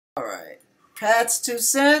All right. Pat's 2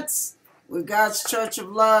 cents with God's Church of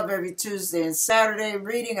Love every Tuesday and Saturday,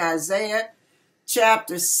 reading Isaiah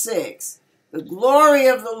chapter 6. The glory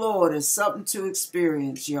of the Lord is something to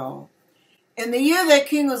experience, y'all. In the year that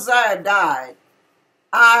King Uzziah died,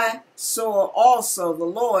 I saw also the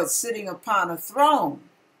Lord sitting upon a throne,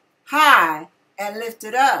 high and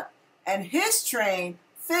lifted up, and his train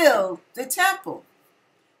filled the temple.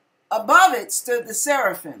 Above it stood the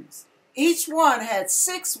seraphims. Each one had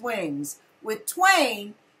 6 wings. With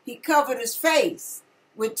twain he covered his face.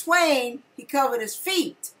 With twain he covered his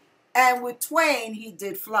feet. And with twain he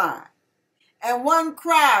did fly. And one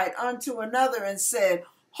cried unto another and said,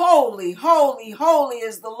 Holy, holy, holy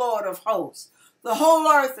is the Lord of hosts. The whole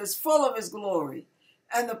earth is full of his glory.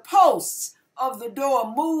 And the posts of the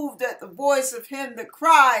door moved at the voice of him that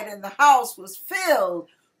cried, and the house was filled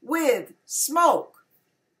with smoke.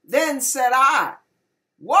 Then said I,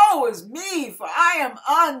 Woe is me, for I am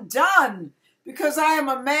undone, because I am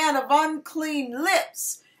a man of unclean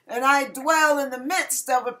lips, and I dwell in the midst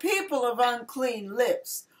of a people of unclean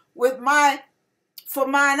lips. For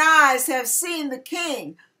mine eyes have seen the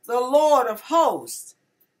King, the Lord of hosts.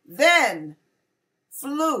 Then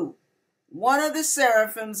flew one of the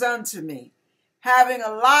seraphims unto me, having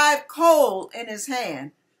a live coal in his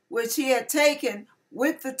hand, which he had taken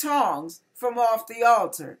with the tongs from off the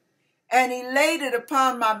altar. And he laid it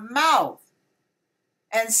upon my mouth,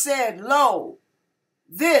 and said, Lo,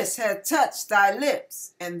 this hath touched thy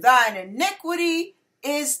lips, and thine iniquity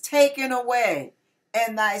is taken away,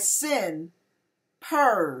 and thy sin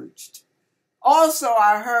purged. Also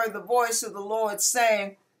I heard the voice of the Lord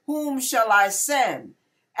saying, Whom shall I send,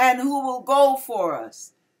 and who will go for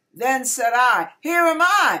us? Then said I, Here am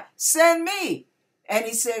I, send me. And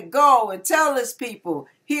he said, Go and tell this people,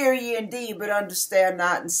 hear ye indeed, but understand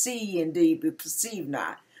not, and see ye indeed, but perceive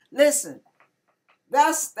not. Listen,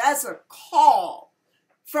 that's a call.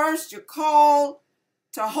 First, you're called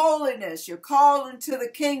to holiness. You're called into the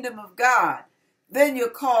kingdom of God. Then you're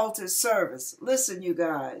called to service. Listen, you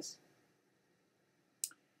guys.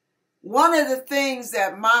 One of the things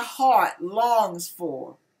that my heart longs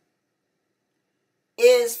for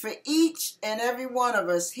is for each and every one of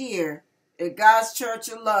us here at God's Church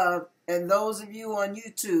of Love, and those of you on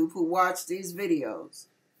YouTube who watch these videos,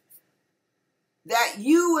 that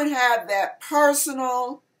you would have that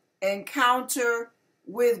personal encounter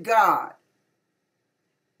with God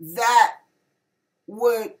that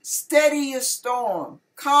would steady your storm,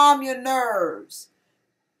 calm your nerves,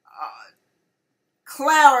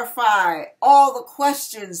 clarify all the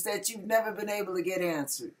questions that you've never been able to get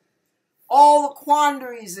answered, all the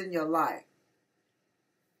quandaries in your life.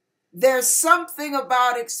 There's something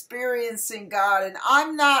about experiencing God, and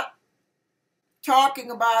I'm not talking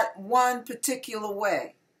about one particular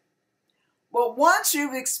way. But once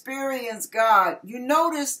you've experienced God, you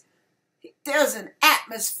notice there's an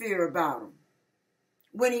atmosphere about him.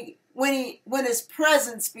 When his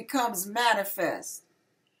presence becomes manifest,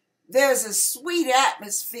 there's a sweet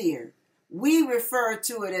atmosphere. We refer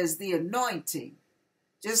to it as the anointing,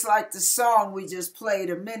 just like the song we just played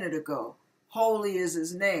a minute ago. Holy is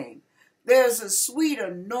his name. There's a sweet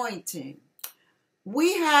anointing.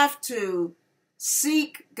 We have to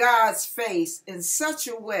seek God's face in such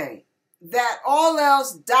a way that all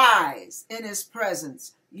else dies in his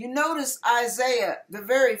presence. You notice Isaiah, the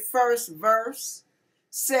very first verse,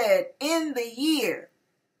 said, In the year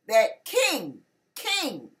that King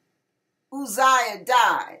Uzziah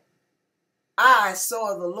died, I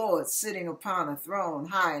saw the Lord sitting upon a throne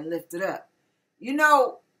high and lifted up. You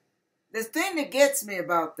know, the thing that gets me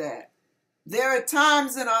about that, there are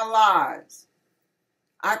times in our lives,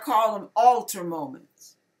 I call them altar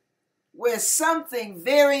moments, where something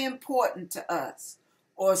very important to us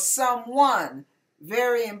or someone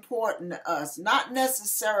very important to us, not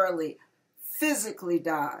necessarily physically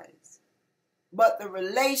dies, but the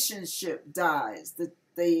relationship dies,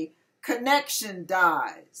 the connection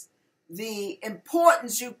dies, the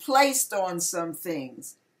importance you placed on some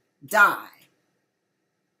things die.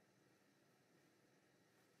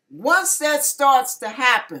 Once that starts to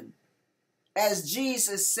happen, as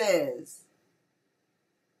Jesus says,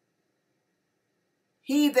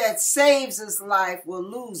 he that saves his life will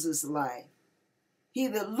lose his life. He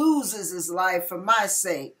that loses his life for my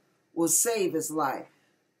sake will save his life.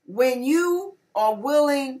 When you are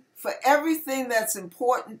willing for everything that's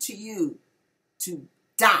important to you to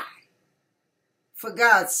die, for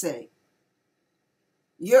God's sake,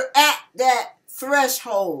 you're at that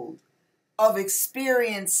threshold of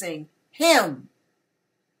experiencing him.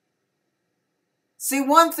 See,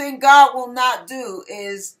 one thing God will not do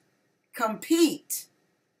is compete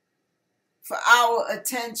for our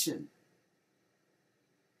attention.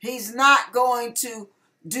 He's not going to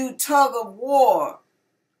do tug of war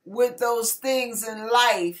with those things in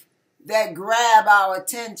life that grab our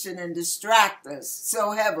attention and distract us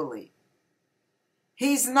so heavily.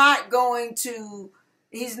 He's not going to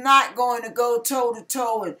go toe to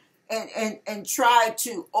toe and try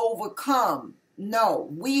to overcome. No,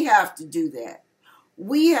 we have to do that.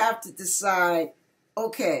 We have to decide,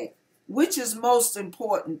 okay, which is most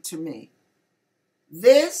important to me?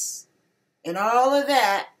 This and all of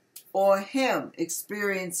that, or him,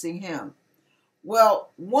 experiencing him?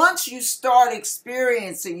 Well, once you start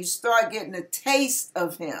experiencing, you start getting a taste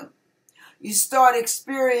of him. You start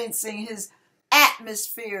experiencing his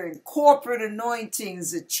atmosphere and corporate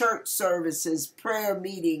anointings at church services, prayer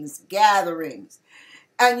meetings, gatherings.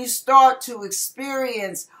 And you start to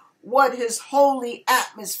experience what his holy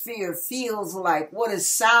atmosphere feels like, what it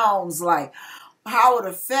sounds like, how it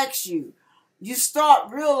affects you. You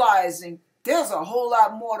start realizing there's a whole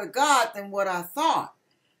lot more to God than what I thought.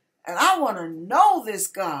 And I want to know this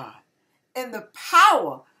God in the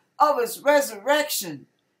power of his resurrection.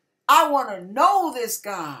 I want to know this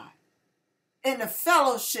God in the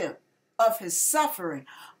fellowship of his suffering.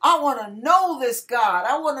 I want to know this God.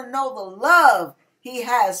 I want to know the love he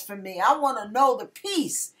has for me. I want to know the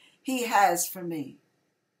peace he has for me.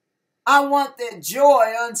 I want that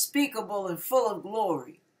joy unspeakable and full of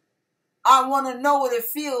glory. I want to know what it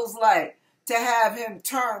feels like to have him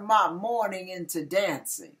turn my mourning into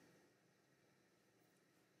dancing.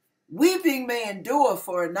 Weeping may endure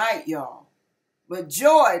for a night, y'all, but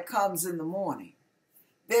joy comes in the morning.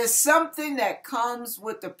 There's something that comes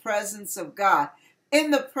with the presence of God.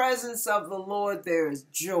 In the presence of the Lord, there is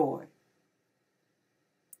joy.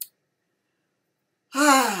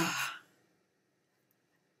 My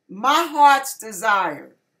heart's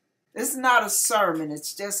desire. This is not a sermon.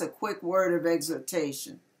 It's just a quick word of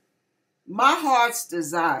exhortation. My heart's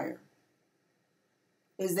desire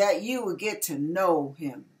is that you will get to know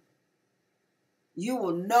him. You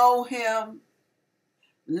will know him,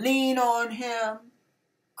 lean on him,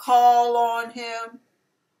 call on him,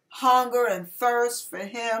 hunger and thirst for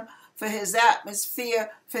him, for his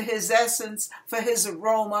atmosphere, for his essence, for his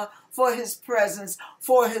aroma, for his presence,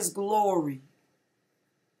 for his glory.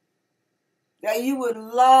 That you would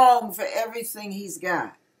long for everything he's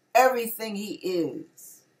got, everything he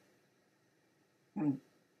is.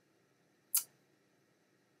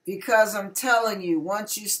 Because I'm telling you,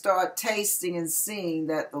 once you start tasting and seeing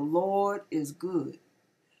that the Lord is good,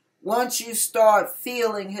 once you start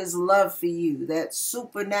feeling his love for you, that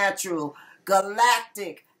supernatural,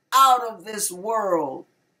 galactic, out of this world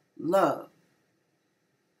love,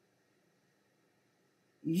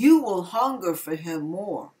 you will hunger for him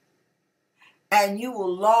more. And you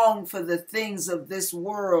will long for the things of this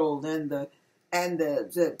world and the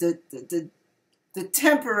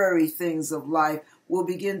temporary things of life will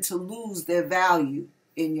begin to lose their value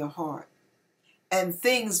in your heart. And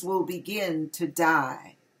things will begin to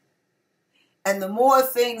die. And the more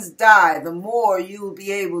things die, the more you will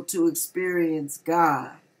be able to experience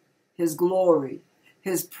God, his glory,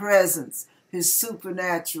 his presence, his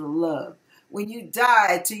supernatural love. When you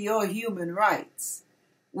die to your human rights,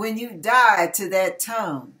 when you die to that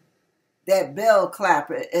tongue, that bell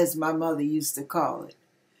clapper, as my mother used to call it,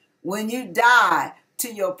 when you die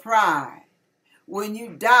to your pride, when you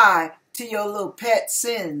die to your little pet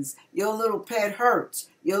sins, your little pet hurts,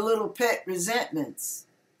 your little pet resentments,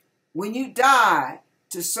 when you die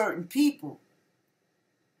to certain people,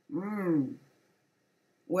 when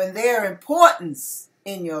their importance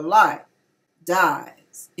in your life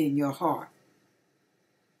dies in your heart,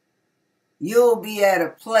 you'll be at a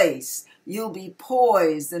place, you'll be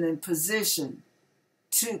poised and in position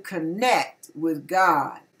to connect with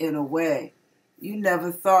God in a way you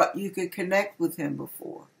never thought you could connect with him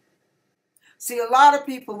before. See, a lot of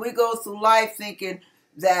people, we go through life thinking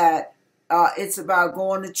that it's about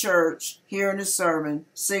going to church, hearing a sermon,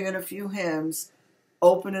 singing a few hymns,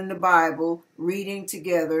 opening the Bible, reading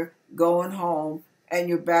together, going home, and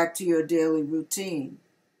you're back to your daily routine.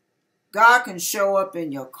 God can show up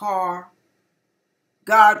in your car.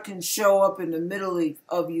 God can show up in the middle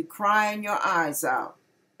of you crying your eyes out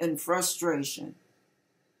in frustration.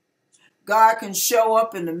 God can show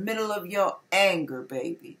up in the middle of your anger,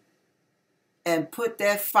 baby, and put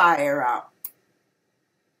that fire out.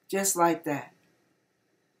 Just like that.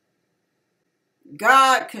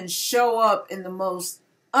 God can show up in the most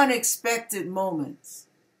unexpected moments.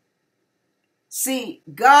 See,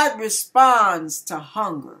 God responds to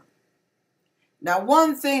hunger. Now,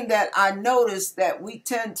 one thing that I noticed that we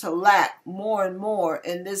tend to lack more and more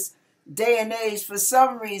in this day and age, for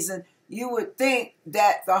some reason, you would think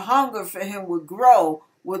that the hunger for him would grow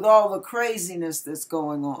with all the craziness that's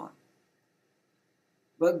going on.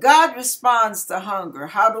 But God responds to hunger.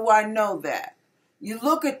 How do I know that? You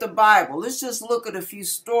look at the Bible. Let's just look at a few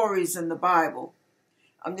stories in the Bible.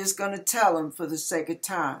 I'm just going to tell them for the sake of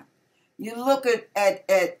time. You look at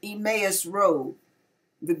Emmaus Road.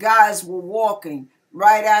 The guys were walking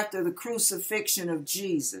right after the crucifixion of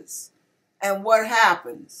Jesus. And what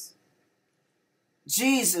happens?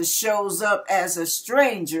 Jesus shows up as a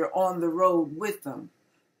stranger on the road with them.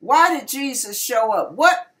 Why did Jesus show up?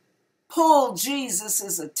 What pulled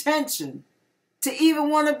Jesus' attention to even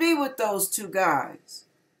want to be with those two guys?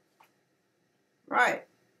 Right.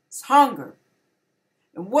 It's hunger.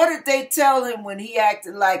 And what did they tell him when he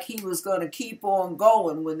acted like he was going to keep on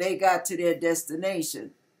going when they got to their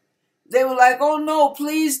destination? They were like, oh no,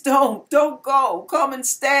 please don't go. Come and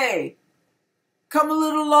stay. Come a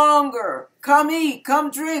little longer. Come eat,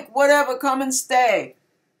 come drink, whatever, come and stay.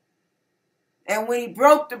 And when he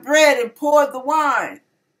broke the bread and poured the wine,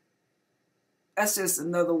 that's just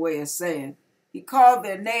another way of saying, he called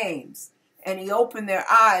their names and he opened their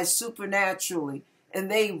eyes supernaturally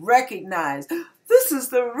and they recognized, this is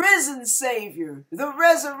the risen Savior, the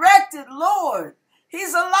resurrected Lord.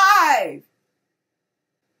 He's alive.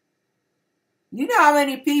 You know how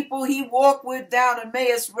many people he walked with down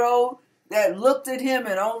Emmaus Road that looked at him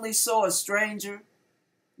and only saw a stranger?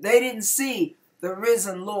 They didn't see the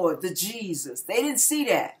risen Lord, the Jesus. They didn't see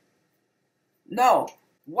that. No.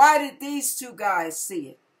 Why did these two guys see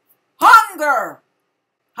it? Hunger!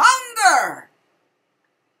 Hunger!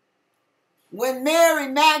 When Mary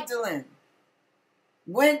Magdalene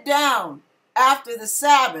went down after the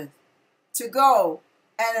Sabbath to go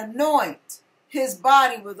and anoint his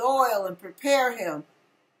body with oil and prepare him,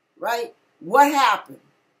 right? What happened?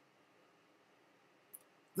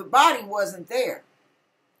 The body wasn't there.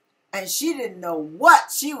 And she didn't know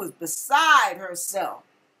what. She was beside herself.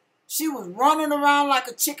 She was running around like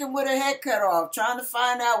a chicken with her head cut off, trying to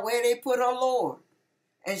find out where they put her Lord.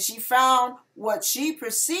 And she found what she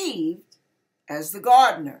perceived as the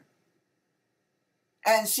gardener.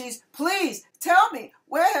 And she's, please tell me,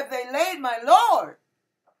 where have they laid my Lord?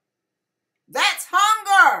 That's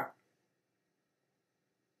hunger.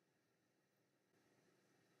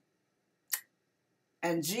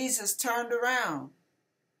 And Jesus turned around.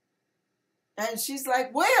 And she's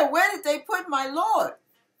like, where? Where did they put my Lord?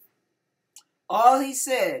 All he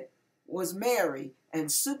said was Mary,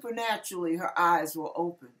 and supernaturally her eyes were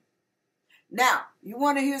open. Now, you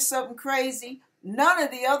want to hear something crazy? None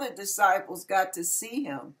of the other disciples got to see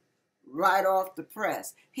him right off the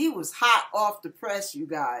press. He was hot off the press, you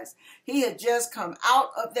guys. He had just come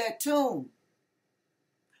out of that tomb.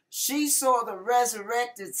 She saw the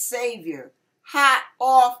resurrected Savior hot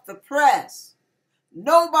off the press.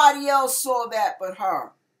 Nobody else saw that but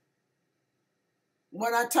her.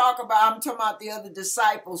 When I'm talking about the other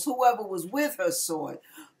disciples, whoever was with her saw it.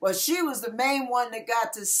 But she was the main one that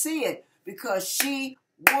got to see it because she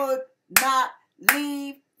would not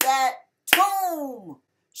leave that tomb.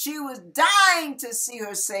 She was dying to see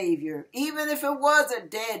her Savior, even if it was a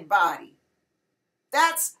dead body.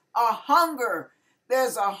 That's a hunger.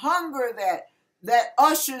 There's a hunger that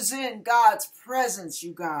ushers in God's presence,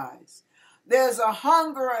 you guys. There's a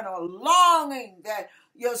hunger and a longing that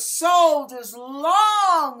your soul just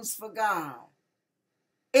longs for God.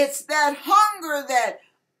 It's that hunger that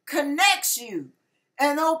connects you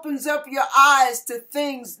and opens up your eyes to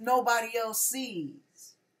things nobody else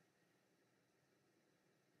sees.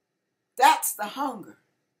 That's the hunger.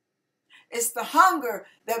 It's the hunger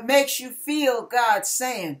that makes you feel God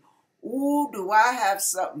saying, ooh, do I have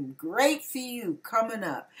something great for you coming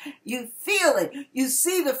up. You feel it. You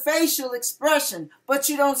see the facial expression, but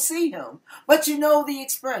you don't see him. But you know the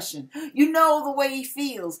expression. You know the way he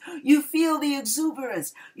feels. You feel the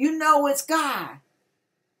exuberance. You know it's God.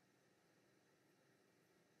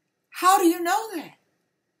 How do you know that?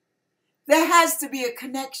 There has to be a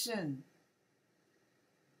connection.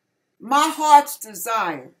 My heart's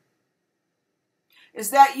desire is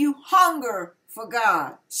that you hunger for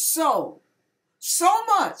God so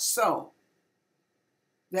much so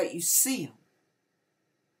that you see him,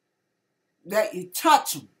 that you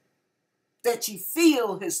touch him, that you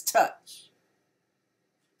feel his touch,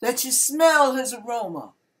 that you smell his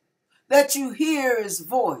aroma, that you hear his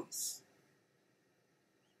voice,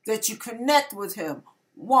 that you connect with him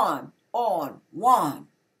one-on-one,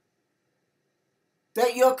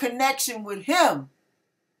 that your connection with him,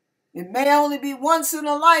 it may only be once in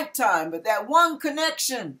a lifetime, but that one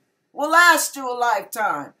connection will last you a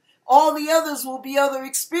lifetime. All the others will be other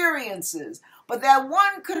experiences. But that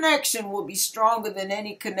one connection will be stronger than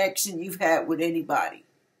any connection you've had with anybody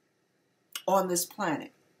on this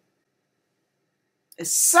planet.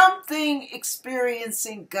 It's something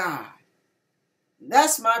experiencing God.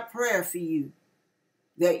 That's my prayer for you,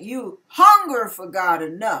 that you hunger for God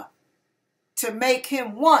enough to make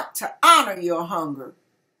him want to honor your hunger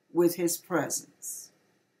with his presence.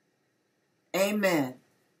 Amen.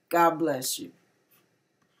 God bless you.